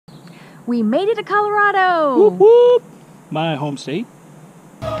We made it to Colorado! Whoop whoop! My home state.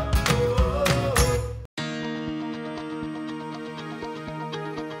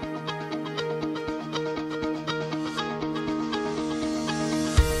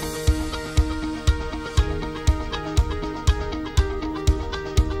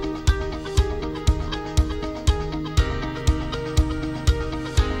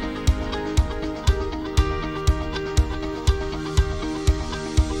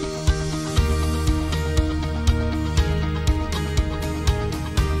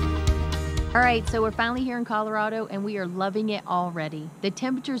 Alright, so we're finally here in Colorado and we are loving it already. The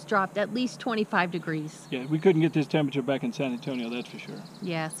temperature's dropped at least 25 degrees. Yeah, we couldn't get this temperature back in San Antonio, that's for sure.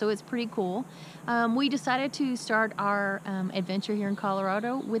 Yeah, so it's pretty cool. We decided to start our adventure here in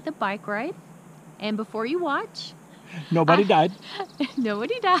Colorado with a bike ride. And before you watch... Nobody died.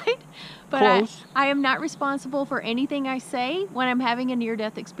 Nobody died. But Close. I am not responsible for anything I say when I'm having a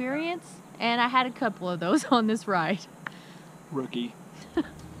near-death experience. And I had a couple of those on this ride. Rookie.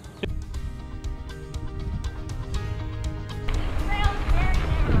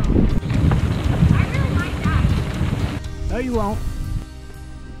 No, you won't.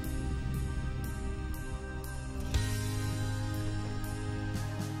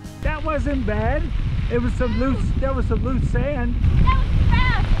 That wasn't bad. It was some loose. There was some loose sand. That was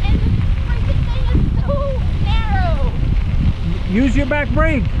fast, and the freaking thing is so narrow. Use your back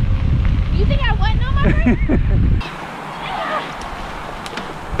brake. You think I wasn't on my brake?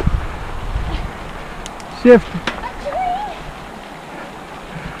 Shift.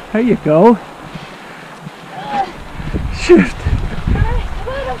 There you go. Shift.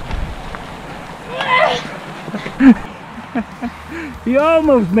 You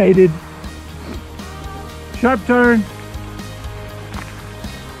almost made it. Sharp turn.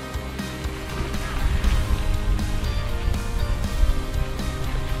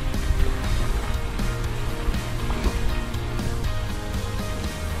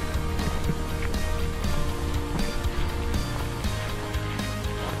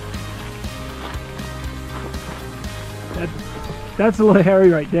 That's a little hairy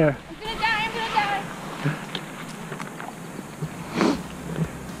right there. I'm gonna die, I'm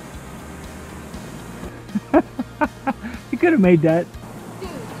gonna die. You could have made that. Dude.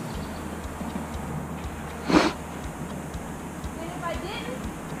 And if I didn't?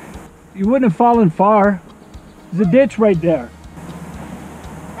 You wouldn't have fallen far. There's a ditch right there.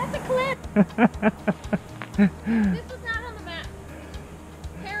 That's a cliff. This was not on the map.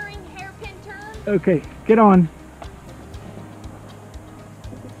 Hairpin turn. Okay, get on.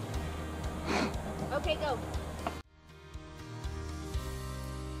 Okay, go.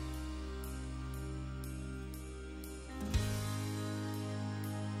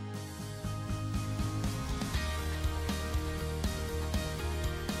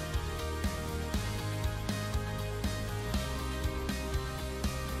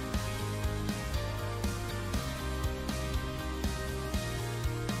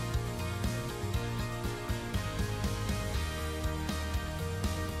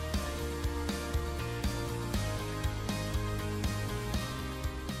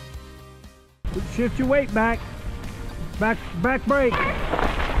 Shift your weight back. Back brake.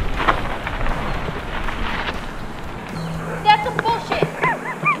 That's some bullshit.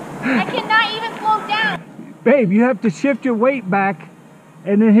 I cannot even slow down. Babe, you have to shift your weight back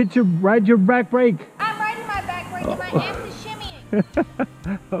and then ride your back brake. I'm riding my back brake and my ass is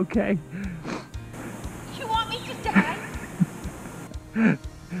shimmying. Okay. You want me to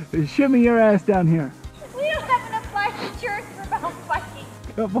die? Shimmy your ass down here. We don't have enough life insurance for mountain biking.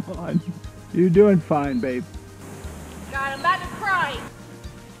 Come on. You're doing fine, babe. God, I'm about to cry.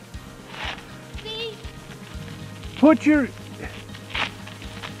 See? Put your...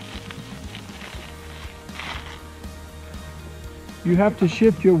 You have to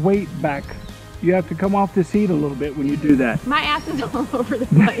shift your weight back. You have to come off the seat a little bit when you do that. My ass is all over the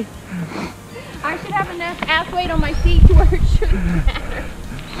place. I should have enough ass weight on my seat to where it shouldn't matter.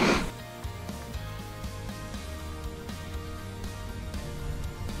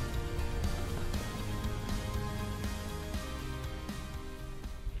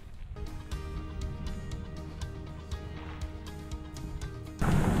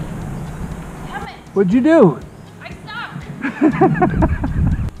 What'd you do? I stopped.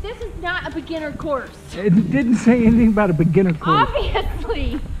 This is not a beginner course. It didn't say anything about a beginner course.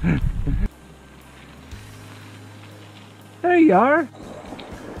 Obviously. There you are.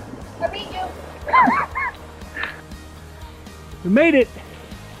 I beat you. We made it.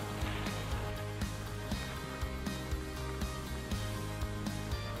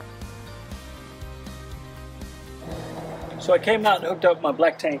 So I came out and hooked up my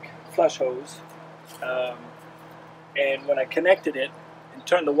black tank flush hose, and when I connected it and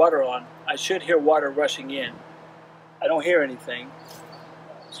turned the water on, I should hear water rushing in. I don't hear anything,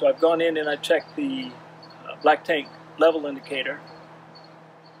 so I've gone in and I checked the black tank level indicator.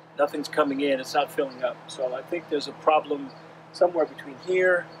 Nothing's coming in, it's not filling up, so I think there's a problem somewhere between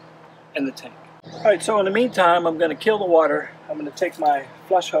here and the tank. Alright, so in the meantime, I'm going to kill the water. I'm going to take my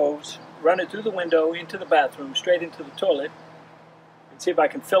flush hose, run it through the window into the bathroom, straight into the toilet, and see if I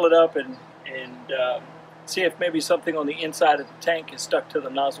can fill it up and see if maybe something on the inside of the tank is stuck to the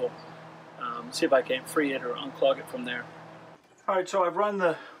nozzle. See if I can free it or unclog it from there. Alright, so I've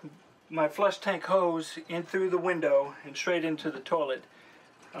run my flush tank hose in through the window and straight into the toilet.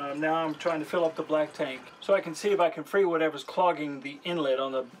 Now I'm trying to fill up the black tank so I can see if I can free whatever's clogging the inlet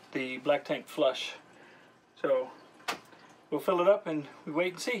on the black tank flush. So we'll fill it up and we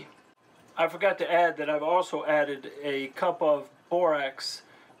wait and see. I forgot to add that I've also added a cup of borax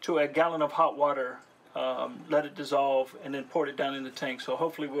to a gallon of hot water, let it dissolve, and then poured it down in the tank. So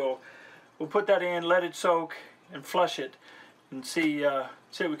hopefully we'll put that in, let it soak, and flush it, and see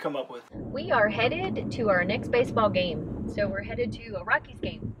what we come up with. We are headed to our next baseball game. So we're headed to a Rockies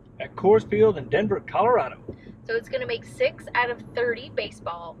game At Coors Field in Denver, Colorado. So it's going to make 6 out of 30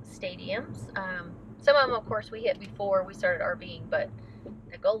 baseball stadiums. Some of them, of course, we hit before we started RVing, but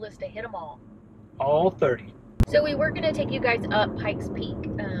the goal is to hit them all. All 30. So we were going to take you guys up Pikes Peak,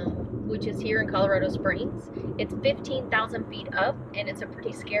 which is here in Colorado Springs. It's 15,000 feet up, and it's a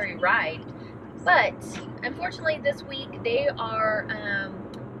pretty scary ride. But unfortunately, this week they are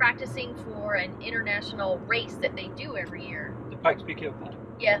practicing for an international race that they do every year. The Pikes Peak Hill Climb.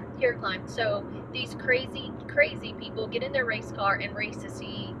 Yeah, hill climb. So these crazy people get in their race car and race to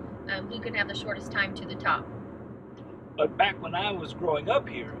see who can have the shortest time to the top. But back when I was growing up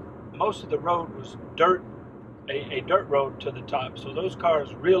here, most of the road was dirt, a dirt road to the top. So those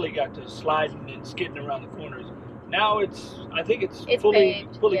cars really got to sliding and skidding around the corners. Now I think it's fully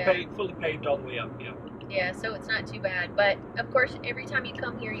paved all the way up. Yeah. Yeah, so it's not too bad. But of course, every time you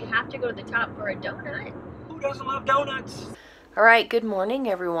come here, you have to go to the top for a donut. Who doesn't love donuts? All right, good morning,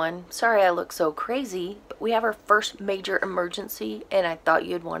 everyone. Sorry I look so crazy, but we have our first major emergency, and I thought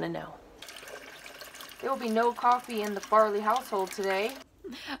you'd want to know. There will be no coffee in the Farley household today.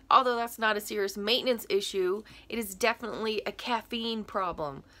 Although that's not a serious maintenance issue, it is definitely a caffeine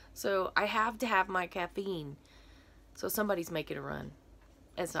problem. So I have to have my caffeine. So somebody's making a run.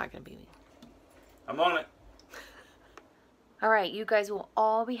 It's not going to be me. I'm on it. All right, you guys will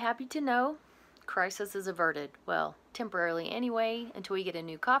all be happy to know crisis is averted. Well, temporarily anyway, until we get a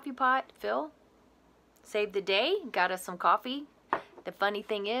new coffee pot. Phil saved the day, got us some coffee. The funny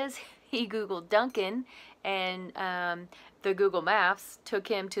thing is, he Googled Dunkin', and the Google Maps took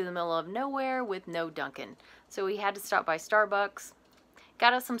him to the middle of nowhere with no Dunkin'. So we had to stop by Starbucks.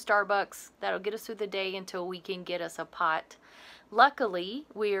 Got us some Starbucks. That'll get us through the day until we can get us a pot. Luckily,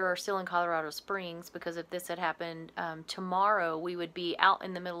 we are still in Colorado Springs, because if this had happened tomorrow, we would be out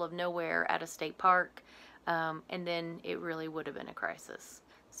in the middle of nowhere at a state park, and then it really would have been a crisis.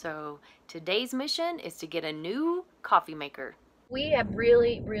 So today's mission is to get a new coffee maker. We have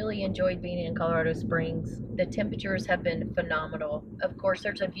really enjoyed being in Colorado Springs. The temperatures have been phenomenal. Of course,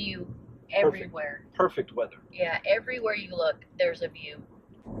 there's a view everywhere. Perfect weather. Yeah, everywhere you look, there's a view.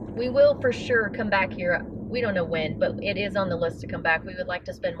 We will for sure come back here. We don't know when, but it is on the list to come back. We would like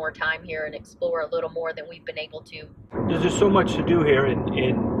to spend more time here and explore a little more than we've been able to. There's just so much to do here, and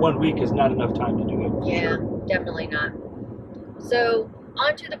in 1 week is not enough time to do it. Yeah, sure. Definitely not. So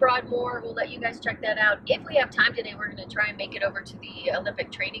on to the Broadmoor. We'll let you guys check that out. If we have time today, we're going to try and make it over to the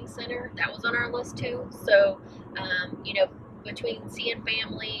Olympic Training Center. That was on our list too. So, you know, between seeing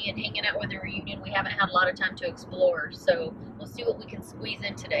family and hanging out with the reunion, we haven't had a lot of time to explore. So we'll see what we can squeeze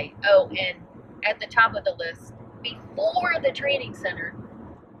in today. Oh, and at the top of the list, before the training center,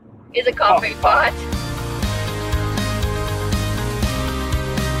 is a coffee pot.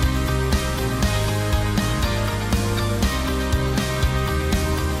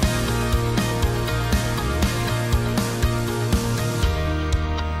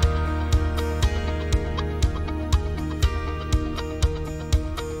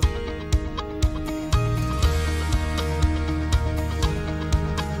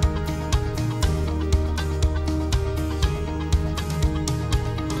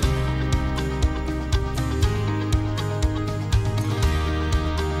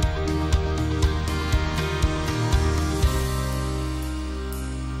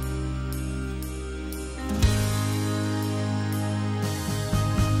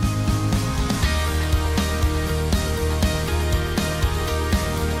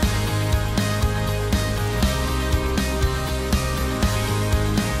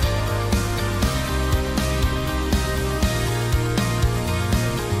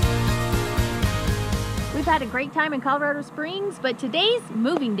 had a great time in Colorado Springs, but today's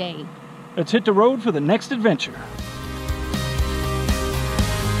moving day. Let's hit the road for the next adventure.